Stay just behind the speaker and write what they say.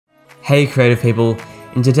Hey creative people,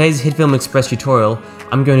 in today's Hitfilm Express tutorial,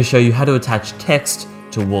 I'm going to show you how to attach text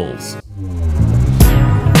to walls.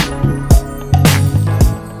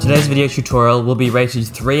 Today's video tutorial will be rated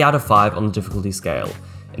 3 out of 5 on the difficulty scale.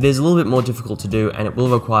 It is a little bit more difficult to do and it will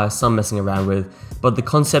require some messing around with, but the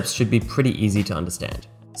concepts should be pretty easy to understand.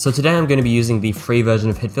 So today I'm going to be using the free version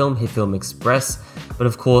of Hitfilm, Hitfilm Express, but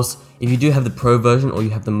of course, if you do have the pro version or you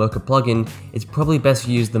have the Mocha plugin, it's probably best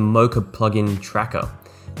to use the Mocha plugin tracker,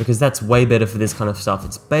 because that's way better for this kind of stuff.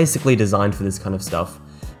 It's basically designed for this kind of stuff.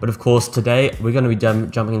 But of course, today we're going to be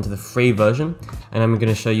jumping into the free version, and I'm going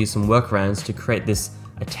to show you some workarounds to create this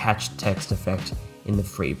attached text effect in the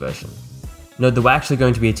free version. Note that we're actually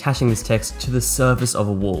going to be attaching this text to the surface of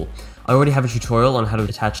a wall. I already have a tutorial on how to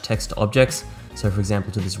attach text to objects. So for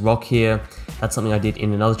example, to this rock here, that's something I did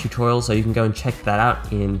in another tutorial, so you can go and check that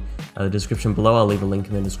out in the description below. I'll leave a link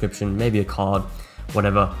in the description, maybe a card,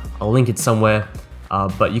 whatever. I'll link it somewhere,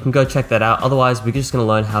 but you can go check that out. Otherwise, we're just going to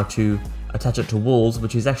learn how to attach it to walls,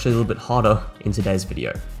 which is actually a little bit harder in today's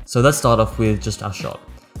video. So let's start off with just our shot.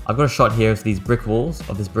 I've got a shot here of this brick wall,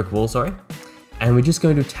 and we're just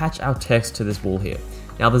going to attach our text to this wall here.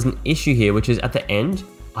 Now there's an issue here, which is at the end,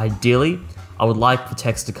 ideally, I would like the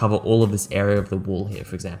text to cover all of this area of the wall here,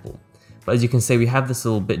 for example. But as you can see, we have this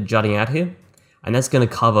little bit jutting out here, and that's going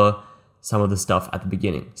to cover some of the stuff at the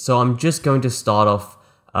beginning. So I'm just going to start off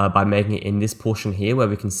by making it in this portion here where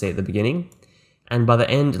we can see at the beginning. And by the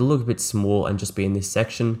end, it'll look a bit small and just be in this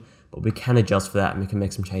section, but we can adjust for that and we can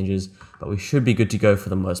make some changes, but we should be good to go for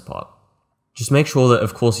the most part. Just make sure that,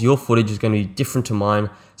 of course, your footage is going to be different to mine,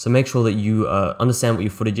 so make sure that you understand what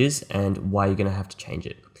your footage is and why you're going to have to change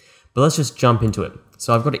it. But let's just jump into it.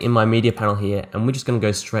 So I've got it in my media panel here, and we're just going to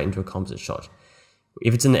go straight into a composite shot.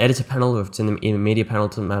 If it's in the editor panel or if it's in the media panel,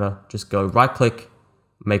 it doesn't matter. Just go right click,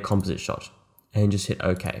 make composite shot, and just hit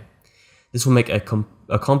OK. This will make a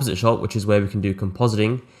composite shot, which is where we can do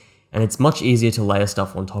compositing, and it's much easier to layer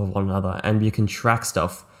stuff on top of one another, and you can track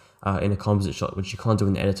stuff in a composite shot, which you can't do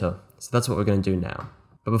in the editor. So that's what we're going to do now.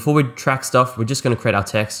 But before we track stuff, we're just going to create our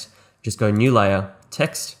text. Just go new layer,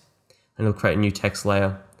 text, and it'll create a new text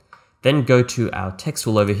layer. Then go to our text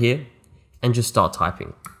tool over here and just start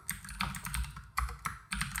typing.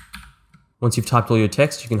 Once you've typed all your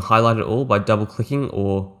text, you can highlight it all by double clicking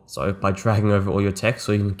by dragging over all your text,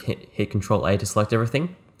 so you can hit Control A to select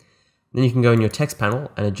everything. Then you can go in your text panel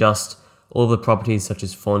and adjust all of the properties such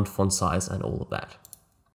as font, font size, and all of that.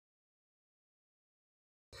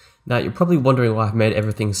 Now you're probably wondering why I've made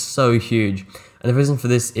everything so huge, and the reason for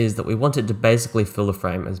this is that we want it to basically fill the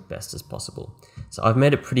frame as best as possible. So I've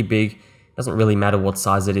made it pretty big. It doesn't really matter what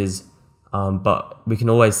size it is, but we can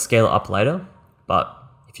always scale it up later. But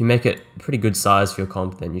if you make it a pretty good size for your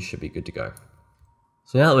comp, then you should be good to go.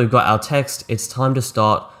 So now that we've got our text, it's time to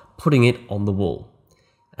start putting it on the wall.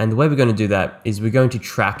 And the way we're going to do that is we're going to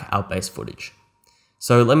track our base footage.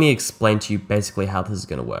 So let me explain to you basically how this is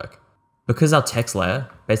going to work. Because our text layer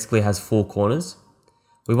basically has 4 corners,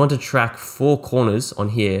 we want to track 4 corners on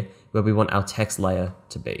here where we want our text layer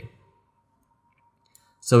to be.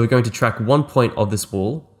 So we're going to track one point of this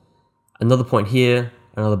wall, another point here,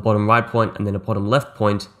 another bottom right point, and then a bottom left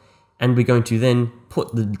point, and we're going to then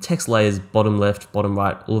put the text layers bottom left, bottom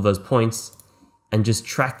right, all of those points, and just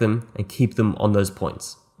track them and keep them on those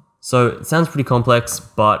points. So it sounds pretty complex,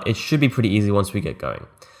 but it should be pretty easy once we get going.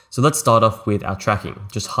 So let's start off with our tracking.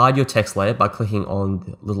 Just hide your text layer by clicking on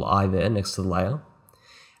the little eye there next to the layer.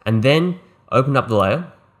 And then open up the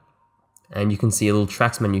layer, and you can see a little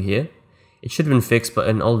tracks menu here. It should have been fixed, but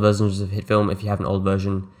in old versions of Hitfilm, if you have an old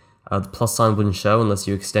version, the plus sign wouldn't show unless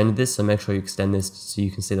you extended this, so make sure you extend this so you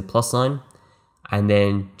can see the plus sign. And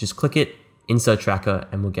then just click it, insert tracker,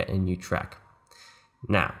 and we'll get a new track.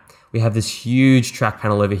 Now, we have this huge track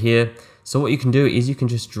panel over here. So what you can do is you can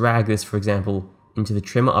just drag this, for example, into the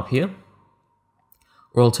trimmer up here,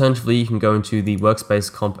 or alternatively you can go into the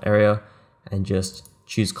workspace comp area and just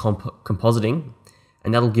choose compositing,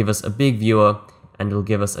 and that'll give us a big viewer and it'll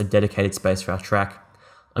give us a dedicated space for our track.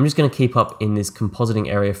 I'm just going to keep up in this compositing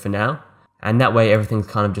area for now, and that way everything's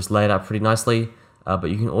kind of just laid out pretty nicely, but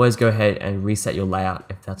you can always go ahead and reset your layout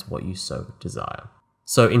if that's what you so desire.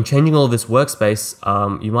 So in changing all of this workspace,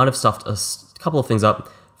 you might have stuffed a couple of things up.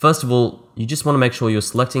 First of all, you just want to make sure you're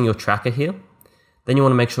selecting your tracker here. Then you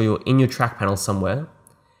want to make sure you're in your track panel somewhere,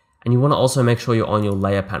 and you want to also make sure you're on your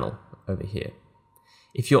layer panel over here.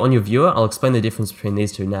 If you're on your viewer, I'll explain the difference between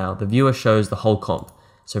these two now. The viewer shows the whole comp.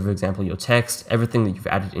 So for example, your text, everything that you've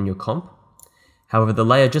added in your comp. However, the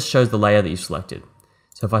layer just shows the layer that you've selected.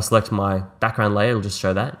 So if I select my background layer, it'll just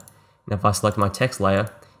show that. And if I select my text layer,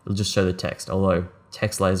 it'll just show the text, although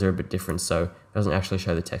text layers are a bit different, so it doesn't actually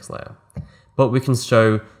show the text layer. But we can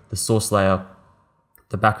show the source layer,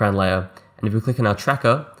 the background layer, and if we click on our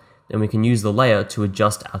tracker, then we can use the layer to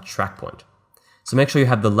adjust our track point. So make sure you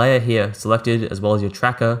have the layer here selected as well as your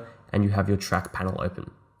tracker, and you have your track panel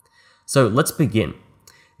open. So let's begin.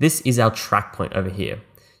 This is our track point over here.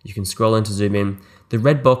 You can scroll in to zoom in. The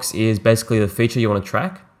red box is basically the feature you want to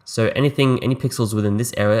track. So any pixels within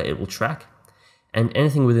this area, it will track. And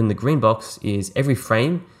anything within the green box is every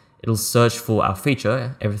frame, it'll search for our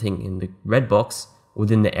feature, everything in the red box,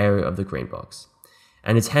 within the area of the green box.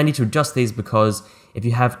 And it's handy to adjust these because if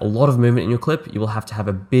you have a lot of movement in your clip, you will have to have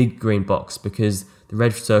a big green box because the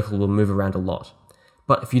red circle will move around a lot.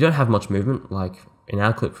 But if you don't have much movement, like in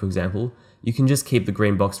our clip for example, you can just keep the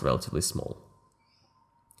green box relatively small.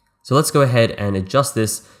 So let's go ahead and adjust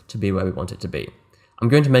this to be where we want it to be. I'm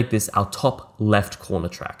going to make this our top left corner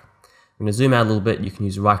track. I'm going to zoom out a little bit. You can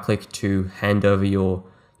use right click to hand over your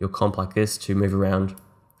comp like this to move around.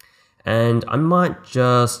 And I might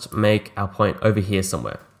just make our point over here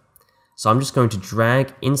somewhere. So I'm just going to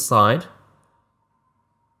drag inside,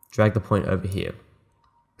 drag the point over here.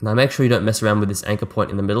 Now make sure you don't mess around with this anchor point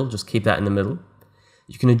in the middle, just keep that in the middle.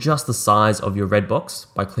 You can adjust the size of your red box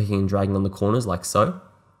by clicking and dragging on the corners like so.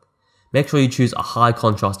 Make sure you choose a high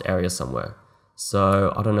contrast area somewhere.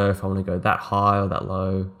 So I don't know if I want to go that high or that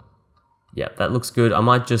low. Yeah, that looks good. I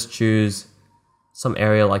might just choose some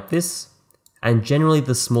area like this. And generally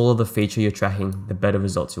the smaller the feature you're tracking, the better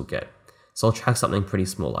results you'll get. So I'll track something pretty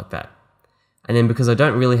small like that. And then because I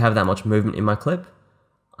don't really have that much movement in my clip,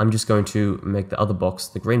 I'm just going to make the other box,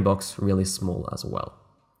 the green box, really small as well.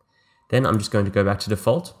 Then I'm just going to go back to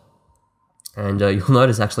default. And you'll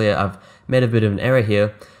notice actually I've made a bit of an error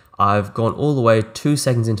here. I've gone all the way 2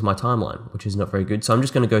 seconds into my timeline, which is not very good. So I'm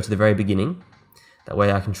just going to go to the very beginning. That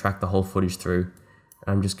way I can track the whole footage through.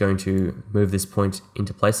 I'm just going to move this point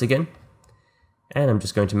into place again. And I'm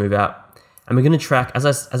just going to move out. And we're going to track,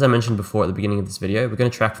 as I mentioned before at the beginning of this video, we're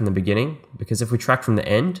going to track from the beginning, because if we track from the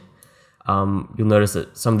end, you'll notice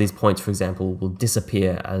that some of these points, for example, will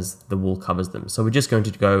disappear as the wool covers them. So we're just going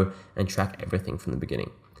to go and track everything from the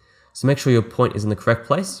beginning. So make sure your point is in the correct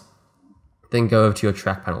place. Then go over to your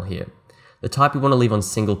track panel here. The type you want to leave on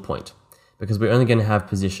single point, because we're only going to have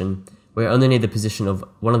position. We only need the position of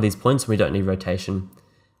one of these points, and we don't need rotation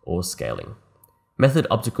or scaling. Method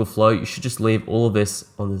optical flow, you should just leave all of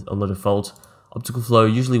this on the default. Optical flow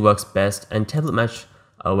usually works best, and template match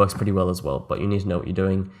works pretty well as well, but you need to know what you're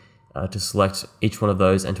doing to select each one of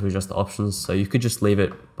those and to adjust the options. So you could just leave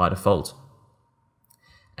it by default.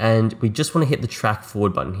 And we just want to hit the track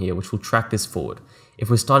forward button here, which will track this forward. If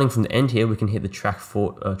we're starting from the end here, we can hit the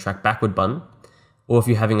track backward button. Or if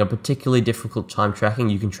you're having a particularly difficult time tracking,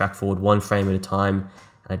 you can track forward 1 frame at a time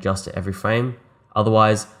and adjust it every frame.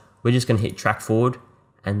 Otherwise, we're just going to hit track forward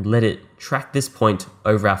and let it track this point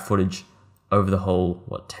over our footage over the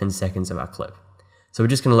whole, 10 seconds of our clip. So we're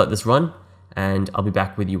just going to let this run, and I'll be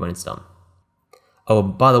back with you when it's done. Oh,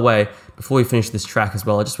 by the way, before we finish this track as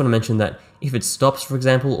well, I just want to mention that if it stops, for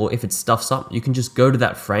example, or if it stuffs up, you can just go to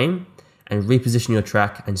that frame and reposition your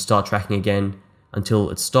track and start tracking again until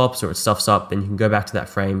it stops or it stuffs up. Then you can go back to that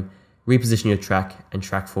frame, reposition your track, and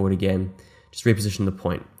track forward again. Just reposition the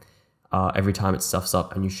point every time it stuffs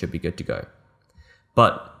up, and you should be good to go.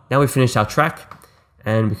 But now we've finished our track,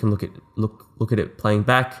 and we can look at it playing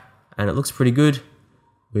back, and it looks pretty good,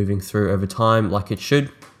 moving through over time like it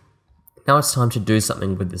should. Now it's time to do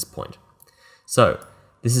something with this point. So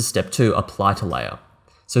this is step 2, apply to layer.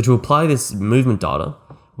 So to apply this movement data,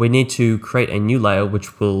 we need to create a new layer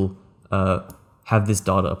which will have this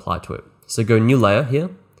data applied to it. So go new layer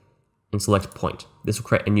here and select point. This will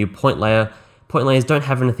create a new point layer. Point layers don't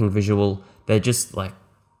have anything visual. They're just like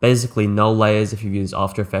basically null layers if you use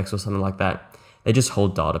After Effects or something like that. They just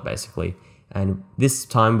hold data basically. And this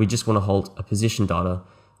time we just want to hold a position data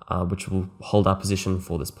which will hold our position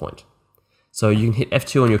for this point. So you can hit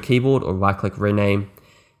F2 on your keyboard or right click rename,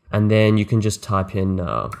 and then you can just type in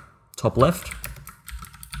top left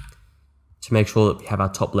to make sure that we have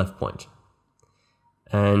our top left point.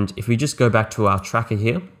 And if we just go back to our tracker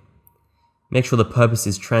here, make sure the purpose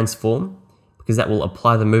is transform, because that will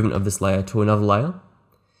apply the movement of this layer to another layer.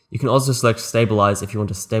 You can also select stabilize if you want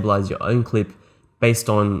to stabilize your own clip based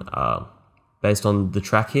on the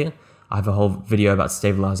track here. I have a whole video about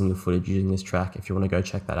stabilizing your footage using this track if you want to go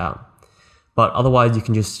check that out. But otherwise you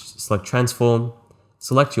can just select transform,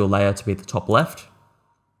 select your layer to be at the top left,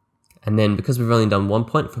 and then because we've only done 1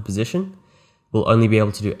 point for position, we'll only be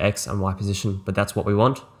able to do X and Y position, but that's what we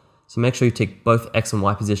want. So make sure you tick both X and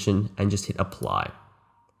Y position and just hit apply.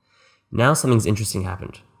 Now something's interesting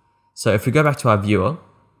happened. So if we go back to our viewer,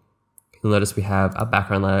 you'll notice we have our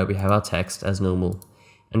background layer, we have our text as normal.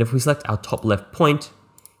 And if we select our top left point,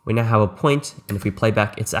 we now have a point, and if we play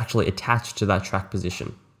back, it's actually attached to that track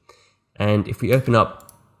position. And if we open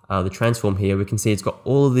up the transform here, we can see it's got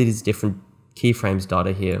all of these different keyframes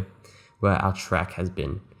data here where our track has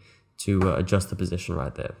been to adjust the position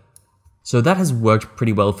right there. So that has worked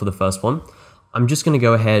pretty well for the first one. I'm just going to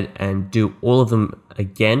go ahead and do all of them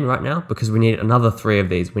again right now because we need another 3 of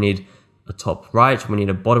these. We need a top right, we need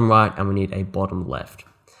a bottom right, and we need a bottom left.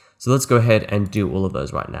 So let's go ahead and do all of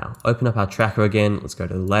those right now. Open up our tracker again, let's go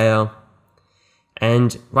to the layer.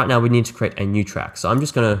 And right now we need to create a new track. So I'm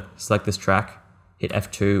just going to select this track, hit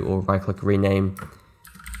F2 or right click rename.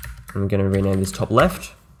 And I'm going to rename this top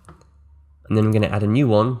left. And then I'm going to add a new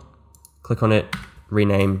one, click on it,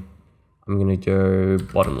 rename. I'm going to go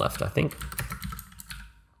bottom left, I think.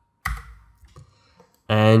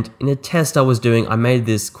 And in a test I was doing, I made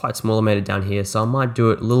this quite small, I made it down here, so I might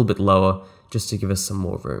do it a little bit lower just to give us some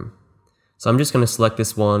more room. So I'm just going to select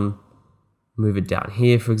this one, move it down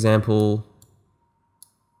here, for example,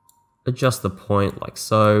 adjust the point like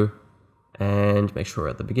so, and make sure we're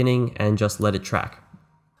at the beginning, and just let it track.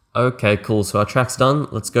 Okay, cool, so our track's done.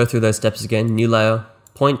 Let's go through those steps again. New layer,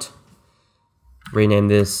 point, rename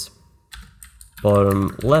this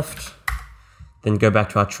bottom left, then go back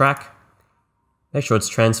to our track. Make sure it's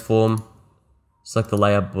transform, select the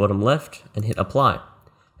layer bottom left and hit apply.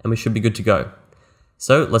 And we should be good to go.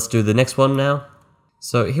 So let's do the next one now.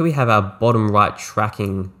 So here we have our bottom right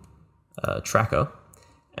tracking tracker.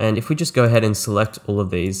 And if we just go ahead and select all of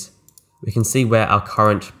these, we can see where our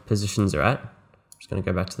current positions are at. I'm just going to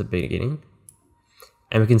go back to the beginning.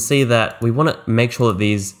 And we can see that we want to make sure that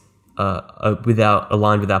these are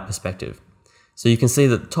aligned with our perspective. So you can see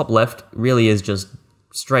that the top left really is just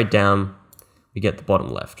straight down. We get the bottom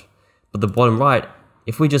left. But the bottom right,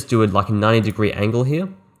 if we just do it like a 90-degree angle here,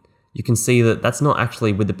 you can see that that's not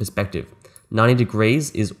actually with the perspective. 90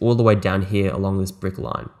 degrees is all the way down here along this brick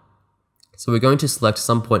line. So we're going to select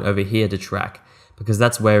some point over here to track because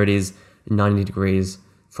that's where it is 90 degrees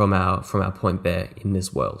from our point there in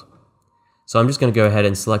this world. So I'm just going to go ahead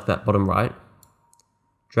and select that bottom right,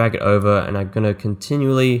 drag it over, and I'm going to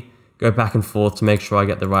continually go back and forth to make sure I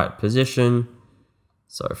get the right position.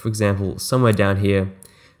 So for example, somewhere down here,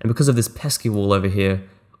 and because of this pesky wall over here,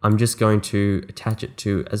 I'm just going to attach it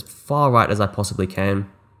to as far right as I possibly can,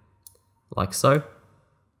 like so.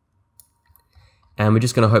 And we're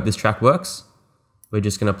just going to hope this track works. We're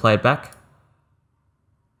just going to play it back.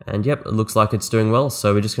 And yep, it looks like it's doing well,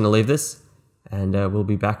 so we're just going to leave this, and we'll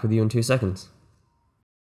be back with you in 2 seconds.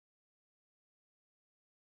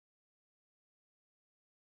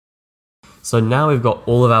 So now we've got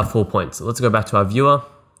all of our 4 points. So let's go back to our viewer,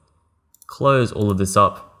 close all of this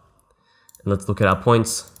up, and let's look at our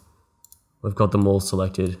points. We've got them all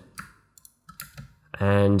selected,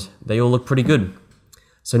 and they all look pretty good.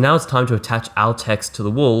 So now it's time to attach our text to the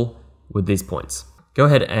wall with these points. Go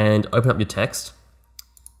ahead and open up your text,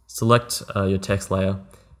 select your text layer,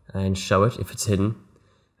 and show it if it's hidden,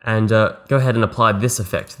 and go ahead and apply this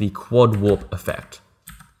effect, the quad warp effect.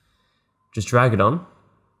 Just drag it on.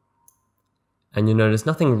 And you'll notice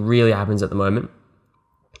nothing really happens at the moment.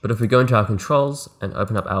 But if we go into our controls and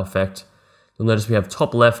open up our effect, you'll notice we have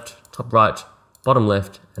top left, top right, bottom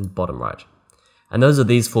left, and bottom right. And those are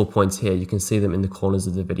these 4 points here. You can see them in the corners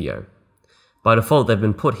of the video. By default, they've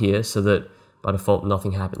been put here so that by default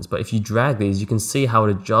nothing happens. But if you drag these, you can see how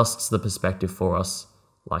it adjusts the perspective for us,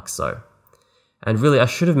 like so. And really, I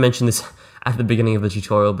should have mentioned this at the beginning of the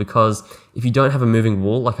tutorial, because if you don't have a moving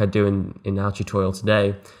wall like I do in our tutorial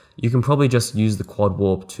today, you can probably just use the quad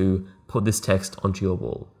warp to put this text onto your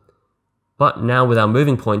wall. But now with our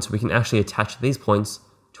moving points, we can actually attach these points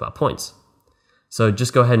to our points. So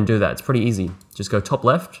just go ahead and do that. It's pretty easy. Just go top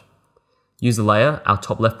left, use the layer, our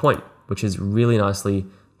top left point, which is really nicely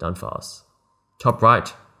done for us. Top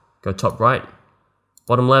right, go top right,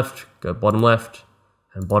 bottom left, go bottom left,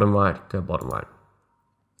 and bottom right, go bottom right.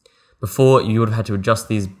 Before, you would have had to adjust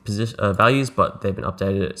these values, but they've been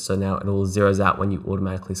updated, so now it all zeroes out when you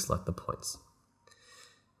automatically select the points.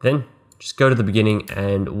 Then, just go to the beginning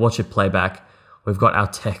and watch it play back. We've got our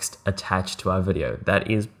text attached to our video. That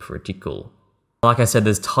is pretty cool. Like I said,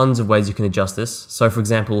 there's tons of ways you can adjust this. So for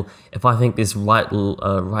example, if I think this right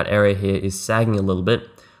area here is sagging a little bit,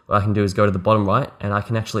 what I can do is go to the bottom right, and I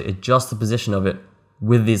can actually adjust the position of it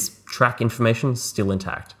with this track information still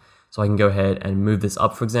intact. So I can go ahead and move this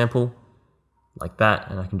up, for example, like that,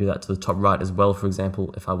 and I can do that to the top right as well, for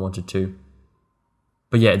example, if I wanted to.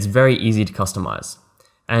 But yeah, it's very easy to customize.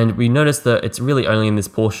 And we notice that it's really only in this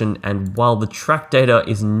portion, and while the track data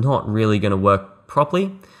is not really going to work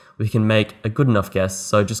properly, we can make a good enough guess.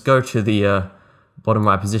 So just go to the bottom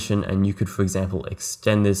right position, and you could, for example,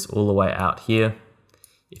 extend this all the way out here.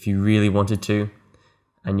 if you really wanted to.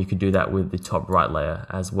 And you could do that with the top right layer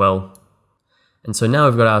as well. And so now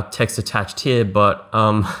we've got our text attached here, but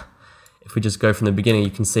if we just go from the beginning,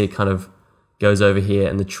 you can see it kind of goes over here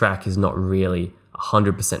and the track is not really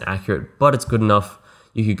 100% accurate, but it's good enough.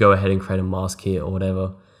 You could go ahead and create a mask here or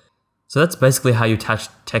whatever. So that's basically how you attach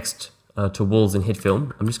text to walls in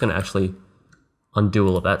Hitfilm. I'm just going to actually undo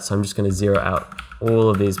all of that. So I'm just going to zero out all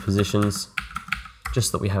of these positions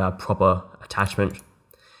just so that we have our proper attachment.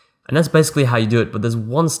 And that's basically how you do it, but there's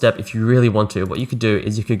one step if you really want to. What you could do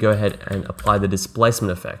is you could go ahead and apply the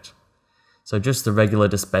displacement effect. So just the regular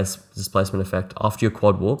displacement effect after your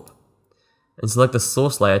quad warp, and select the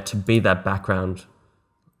source layer to be that background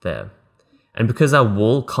there. And because our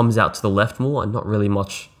wall comes out to the left more and not really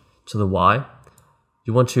much to the Y,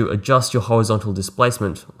 you want to adjust your horizontal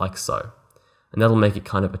displacement like so. And that'll make it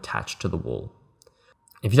kind of attached to the wall.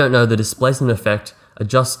 If you don't know, the displacement effect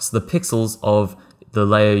adjusts the pixels of the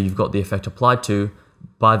layer you've got the effect applied to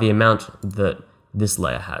by the amount that this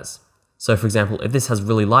layer has. So for example, if this has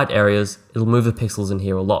really light areas, it'll move the pixels in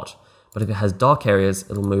here a lot. But if it has dark areas,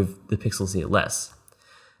 it'll move the pixels here less.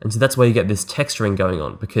 And so that's where you get this texturing going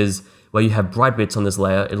on, because where you have bright bits on this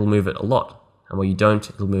layer, it'll move it a lot. And where you don't,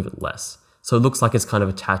 it'll move it less. So it looks like it's kind of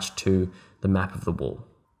attached to the map of the wall.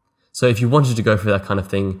 So if you wanted to go for that kind of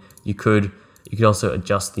thing, you could also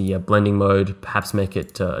adjust the blending mode, perhaps make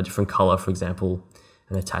it a different color, for example,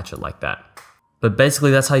 and attach it like that. But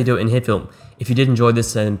basically that's how you do it in Hitfilm. If you did enjoy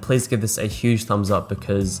this, then please give this a huge thumbs up,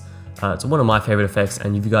 because it's one of my favorite effects,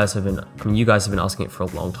 and you guys have been asking it for a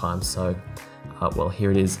long time. So well, here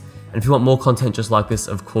it is. And if you want more content just like this,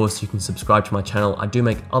 of course you can subscribe to my channel. I do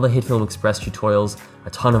make other Hitfilm Express tutorials, a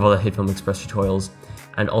ton of other Hitfilm Express tutorials,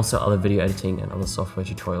 and also other video editing and other software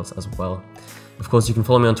tutorials as well. Of course, you can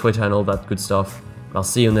follow me on Twitter and all that good stuff. I'll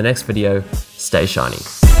see you in the next video. Stay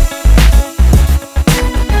shiny.